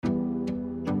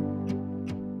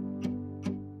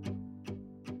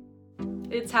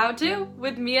It's How To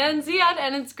with Mia and Ziad,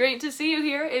 and it's great to see you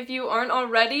here. If you aren't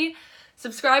already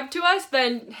subscribed to us,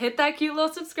 then hit that cute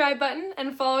little subscribe button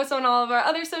and follow us on all of our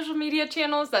other social media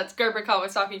channels. That's Gerber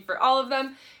Kawasaki for all of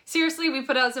them. Seriously, we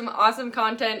put out some awesome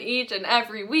content each and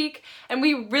every week, and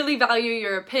we really value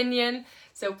your opinion.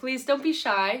 So please don't be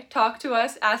shy. Talk to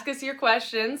us. Ask us your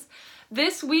questions.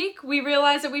 This week, we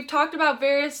realized that we've talked about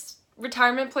various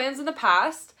retirement plans in the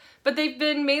past, but they've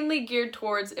been mainly geared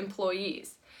towards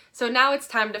employees. So now it's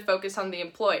time to focus on the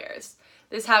employers.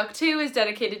 This How To is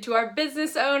dedicated to our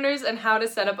business owners and how to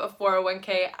set up a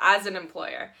 401k as an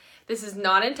employer. This is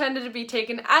not intended to be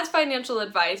taken as financial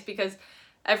advice because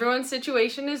everyone's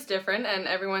situation is different and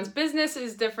everyone's business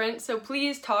is different. So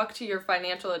please talk to your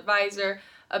financial advisor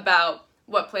about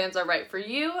what plans are right for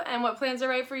you and what plans are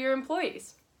right for your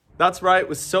employees. That's right.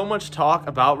 With so much talk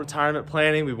about retirement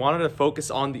planning, we wanted to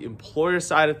focus on the employer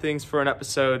side of things for an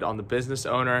episode on the business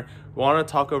owner. We wanted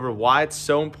to talk over why it's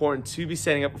so important to be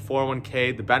setting up a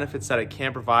 401k, the benefits that it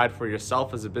can provide for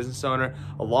yourself as a business owner,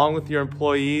 along with your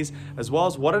employees, as well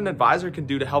as what an advisor can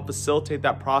do to help facilitate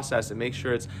that process and make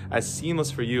sure it's as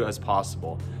seamless for you as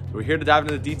possible. We're here to dive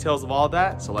into the details of all of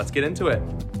that, so let's get into it.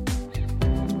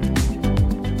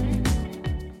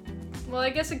 Well, I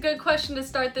guess a good question to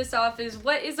start this off is,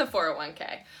 what is a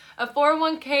 401k? A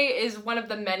 401k is one of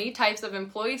the many types of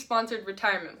employee-sponsored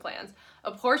retirement plans.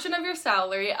 A portion of your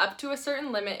salary, up to a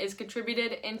certain limit, is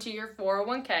contributed into your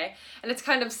 401k, and it's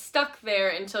kind of stuck there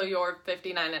until you're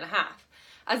 59 and a half.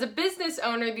 As a business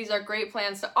owner, these are great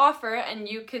plans to offer, and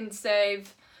you can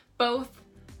save both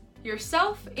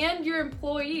yourself and your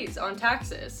employees on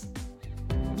taxes.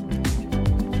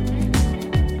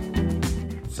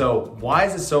 So why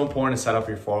is it so important to set up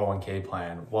your 401k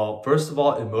plan? Well, first of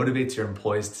all, it motivates your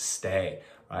employees to stay,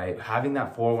 right? Having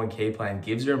that 401k plan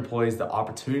gives your employees the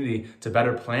opportunity to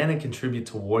better plan and contribute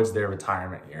towards their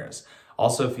retirement years.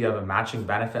 Also, if you have a matching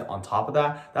benefit on top of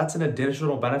that, that's an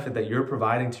additional benefit that you're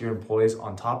providing to your employees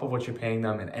on top of what you're paying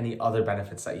them and any other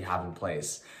benefits that you have in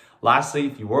place. Lastly,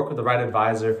 if you work with the right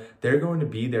advisor, they're going to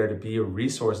be there to be a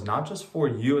resource, not just for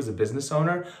you as a business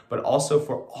owner, but also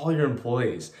for all your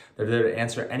employees. They're there to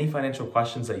answer any financial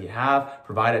questions that you have,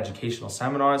 provide educational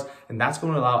seminars, and that's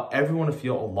going to allow everyone to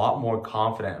feel a lot more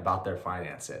confident about their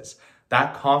finances.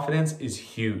 That confidence is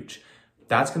huge.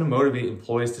 That's going to motivate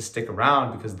employees to stick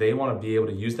around because they want to be able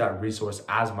to use that resource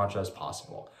as much as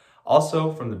possible.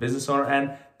 Also, from the business owner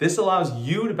end, this allows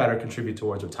you to better contribute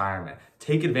towards retirement.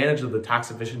 Take advantage of the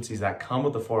tax efficiencies that come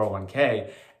with the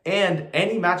 401k, and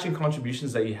any matching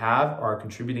contributions that you have or are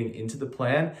contributing into the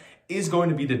plan is going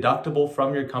to be deductible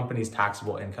from your company's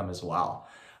taxable income as well.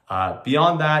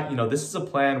 Beyond that, this is a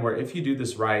plan where if you do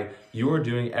this right, you are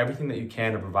doing everything that you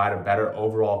can to provide a better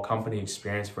overall company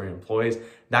experience for your employees.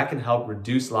 That can help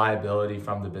reduce liability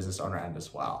from the business owner end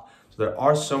as well. So there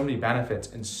are so many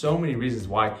benefits and so many reasons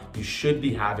why you should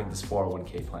be having this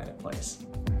 401k plan in place.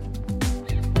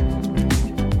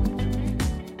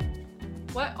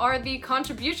 What are the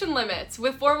contribution limits?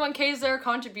 With 401ks, their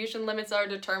contribution limits are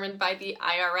determined by the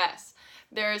IRS.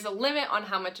 There is a limit on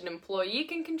how much an employee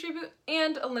can contribute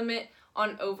and a limit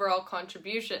on overall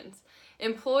contributions.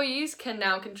 Employees can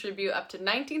now contribute up to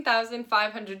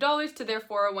 $19,500 to their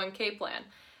 401k plan.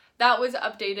 That was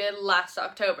updated last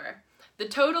October. The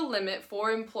total limit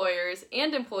for employers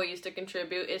and employees to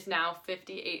contribute is now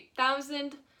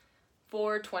 $58,000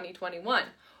 for 2021,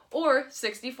 or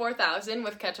 $64,000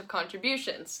 with catch-up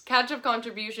contributions. Catch-up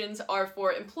contributions are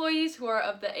for employees who are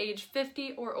of the age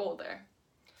 50 or older.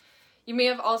 You may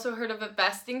have also heard of a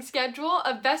vesting schedule.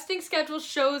 A vesting schedule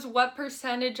shows what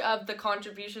percentage of the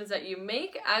contributions that you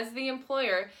make as the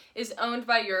employer is owned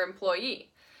by your employee.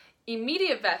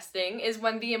 Immediate vesting is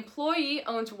when the employee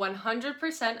owns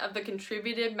 100% of the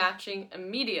contributed matching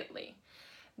immediately.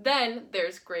 Then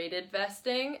there's graded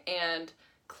vesting and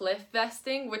cliff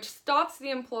vesting, which stops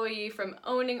the employee from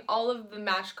owning all of the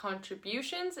matched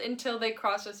contributions until they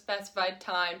cross a specified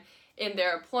time in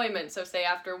their employment. So say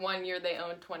after 1 year they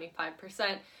own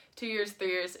 25%, 2 years, 3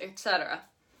 years, etc.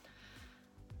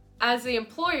 As the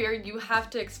employer, you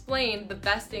have to explain the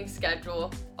vesting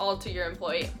schedule all to your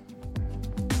employee.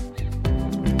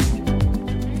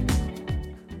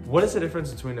 What is the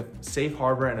difference between a safe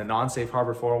harbor and a non-safe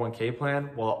harbor 401k plan?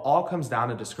 Well, it all comes down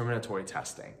to discriminatory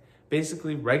testing.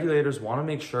 Basically, regulators want to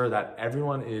make sure that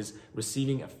everyone is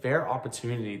receiving a fair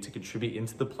opportunity to contribute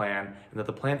into the plan and that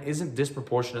the plan isn't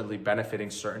disproportionately benefiting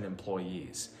certain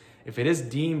employees. If it is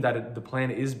deemed that the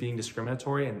plan is being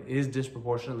discriminatory and is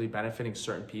disproportionately benefiting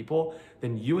certain people,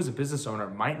 then you as a business owner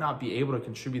might not be able to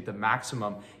contribute the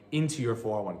maximum into your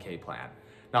 401k plan.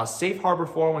 Now, Safe Harbor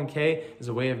 401k is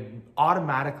a way of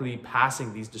automatically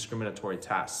passing these discriminatory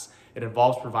tests. It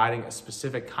involves providing a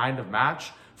specific kind of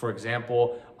match. For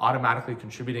example, automatically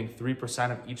contributing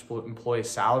 3% of each employee's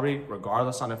salary,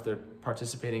 regardless on if they're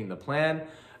participating in the plan.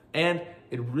 And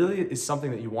it really is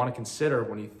something that you want to consider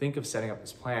when you think of setting up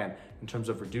this plan in terms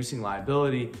of reducing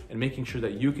liability and making sure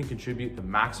that you can contribute the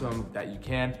maximum that you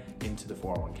can into the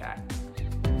 401k.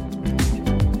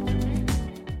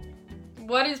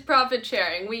 What is profit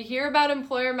sharing? We hear about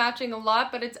employer matching a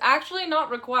lot, but it's actually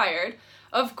not required.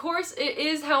 Of course, it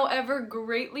is, however,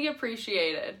 greatly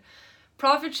appreciated.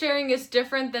 Profit sharing is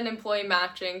different than employee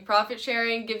matching. Profit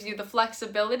sharing gives you the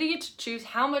flexibility to choose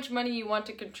how much money you want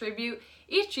to contribute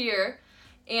each year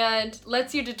and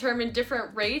lets you determine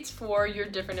different rates for your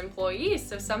different employees.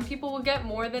 So some people will get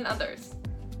more than others.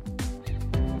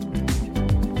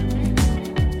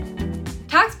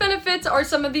 Tax benefits are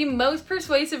some of the most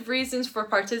persuasive reasons for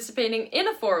participating in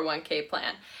a 401k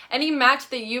plan. Any match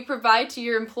that you provide to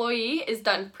your employee is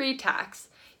done pre-tax.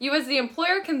 You as the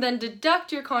employer can then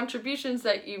deduct your contributions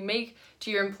that you make to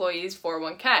your employee's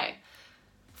 401k.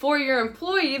 For your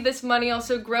employee, this money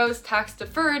also grows tax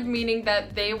deferred, meaning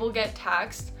that they will get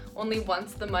taxed only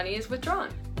once the money is withdrawn.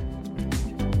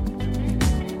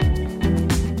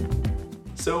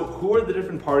 So who are the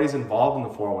different parties involved in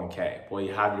the 401k? Well,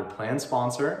 you have your plan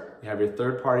sponsor, you have your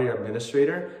third-party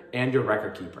administrator, and your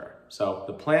record keeper. So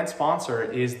the plan sponsor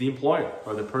is the employer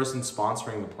or the person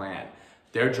sponsoring the plan.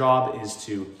 Their job is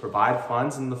to provide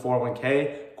funds in the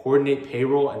 401k, coordinate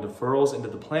payroll and deferrals into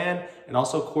the plan, and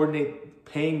also coordinate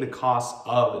paying the costs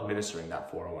of administering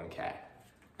that 401k.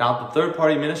 Now, the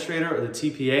third-party administrator or the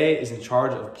TPA is in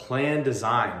charge of plan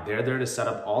design. They're there to set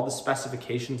up all the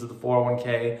specifications of the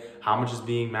 401k, how much is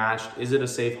being matched, is it a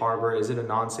safe harbor, is it a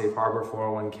non-safe harbor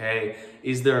 401k,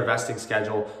 is there a vesting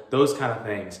schedule, those kind of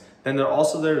things. Then they're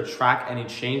also there to track any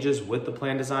changes with the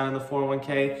plan design in the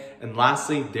 401k. And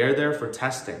lastly, they're there for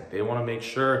testing. They want to make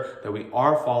sure that we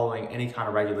are following any kind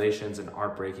of regulations and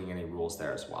aren't breaking any rules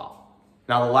there as well.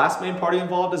 Now, the last main party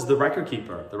involved is the record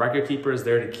keeper. The record keeper is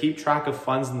there to keep track of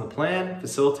funds in the plan,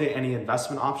 facilitate any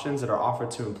investment options that are offered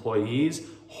to employees,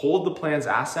 hold the plan's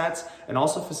assets, and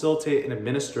also facilitate and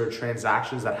administer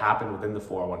transactions that happen within the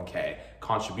 401k.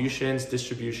 Contributions,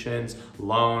 distributions,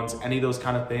 loans, any of those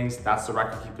kind of things, that's the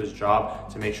record keeper's job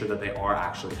to make sure that they are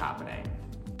actually happening.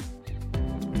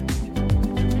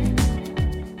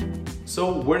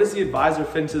 So where does the advisor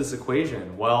fit into this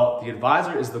equation? Well, the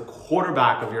advisor is the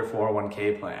quarterback of your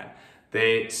 401k plan.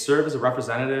 They serve as a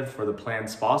representative for the plan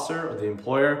sponsor or the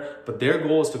employer, but their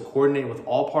goal is to coordinate with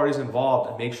all parties involved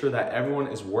and make sure that everyone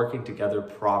is working together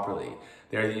properly.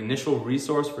 They're the initial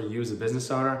resource for you as a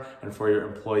business owner and for your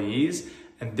employees,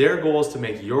 and their goal is to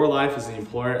make your life as the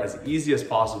employer as easy as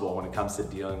possible when it comes to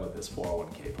dealing with this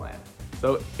 401k plan.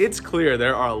 So it's clear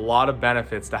there are a lot of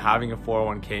benefits to having a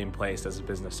 401k in place as a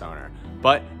business owner,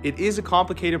 but it is a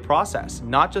complicated process,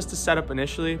 not just to set up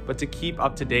initially, but to keep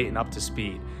up to date and up to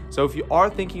speed. So if you are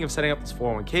thinking of setting up this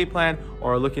 401k plan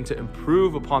or are looking to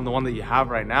improve upon the one that you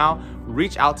have right now,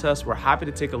 reach out to us. We're happy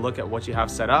to take a look at what you have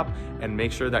set up and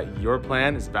make sure that your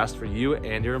plan is best for you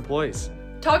and your employees.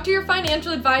 Talk to your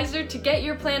financial advisor to get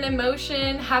your plan in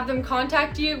motion. Have them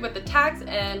contact you with the tax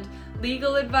and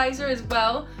legal advisor as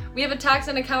well. We have a tax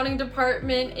and accounting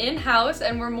department in-house,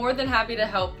 and we're more than happy to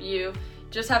help you.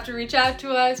 Just have to reach out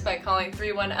to us by calling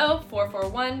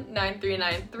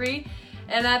 310-441-9393.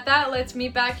 And at that, let's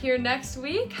meet back here next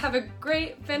week. Have a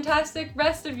great, fantastic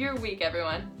rest of your week,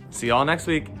 everyone. See y'all next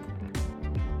week.